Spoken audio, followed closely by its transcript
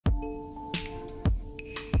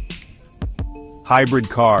Hybrid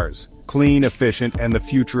cars. Clean, efficient, and the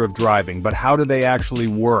future of driving, but how do they actually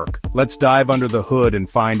work? Let's dive under the hood and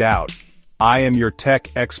find out. I am your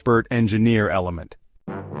tech expert engineer Element.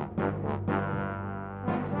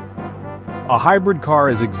 A hybrid car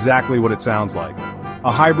is exactly what it sounds like.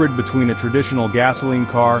 A hybrid between a traditional gasoline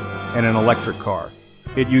car and an electric car.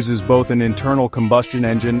 It uses both an internal combustion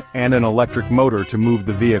engine and an electric motor to move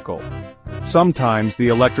the vehicle. Sometimes the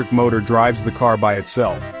electric motor drives the car by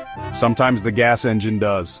itself. Sometimes the gas engine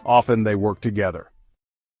does. Often they work together.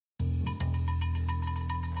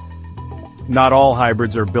 Not all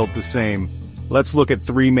hybrids are built the same. Let's look at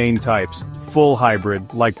three main types. Full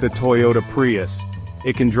hybrid, like the Toyota Prius.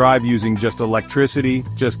 It can drive using just electricity,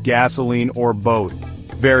 just gasoline, or both.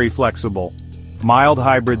 Very flexible. Mild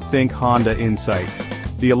hybrid, think Honda Insight.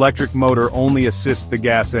 The electric motor only assists the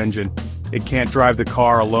gas engine. It can't drive the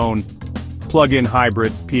car alone. Plug-in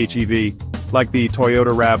hybrid, PHEV, like the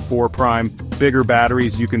Toyota RAV4 Prime. Bigger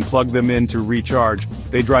batteries, you can plug them in to recharge.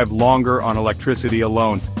 They drive longer on electricity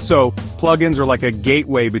alone. So, plug-ins are like a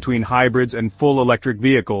gateway between hybrids and full electric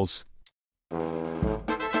vehicles.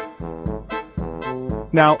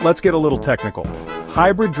 Now, let's get a little technical.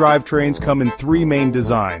 Hybrid drivetrains come in three main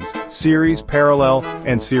designs: series, parallel,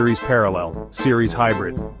 and series parallel, series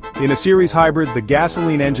hybrid. In a series hybrid, the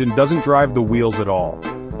gasoline engine doesn't drive the wheels at all.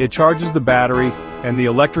 It charges the battery, and the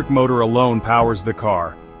electric motor alone powers the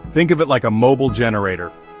car. Think of it like a mobile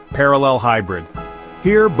generator. Parallel hybrid.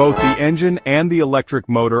 Here, both the engine and the electric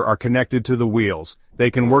motor are connected to the wheels. They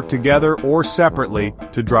can work together or separately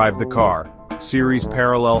to drive the car. Series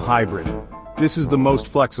parallel hybrid. This is the most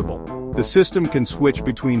flexible. The system can switch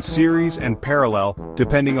between series and parallel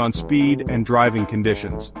depending on speed and driving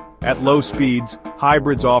conditions. At low speeds,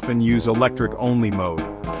 hybrids often use electric-only mode.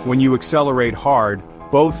 When you accelerate hard,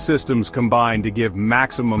 both systems combine to give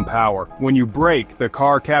maximum power. When you brake, the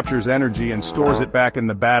car captures energy and stores it back in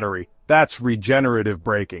the battery. That's regenerative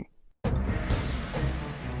braking.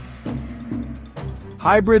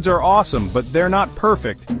 Hybrids are awesome, but they're not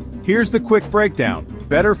perfect. Here's the quick breakdown.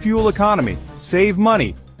 Better fuel economy, save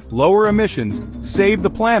money, lower emissions, save the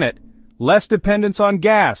planet, less dependence on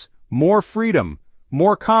gas, more freedom,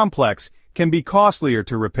 more complex, can be costlier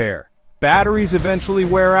to repair. Batteries eventually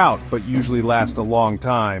wear out, but usually last a long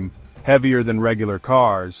time, heavier than regular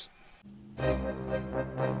cars.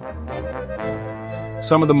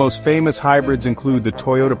 Some of the most famous hybrids include the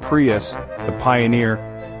Toyota Prius, the Pioneer,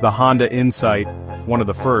 the Honda Insight, one of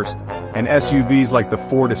the first, and SUVs like the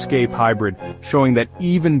Ford Escape hybrid, showing that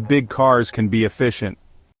even big cars can be efficient.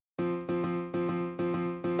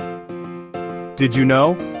 Did you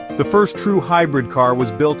know? The first true hybrid car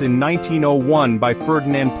was built in 1901 by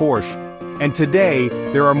Ferdinand Porsche, and today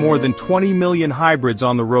there are more than 20 million hybrids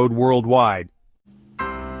on the road worldwide.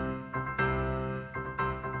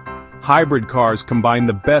 Hybrid cars combine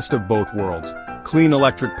the best of both worlds, clean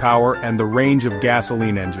electric power and the range of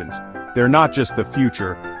gasoline engines. They're not just the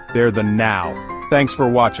future, they're the now. Thanks for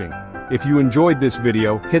watching. If you enjoyed this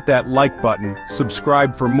video, hit that like button,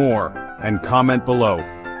 subscribe for more, and comment below.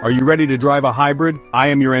 Are you ready to drive a hybrid? I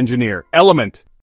am your engineer, Element.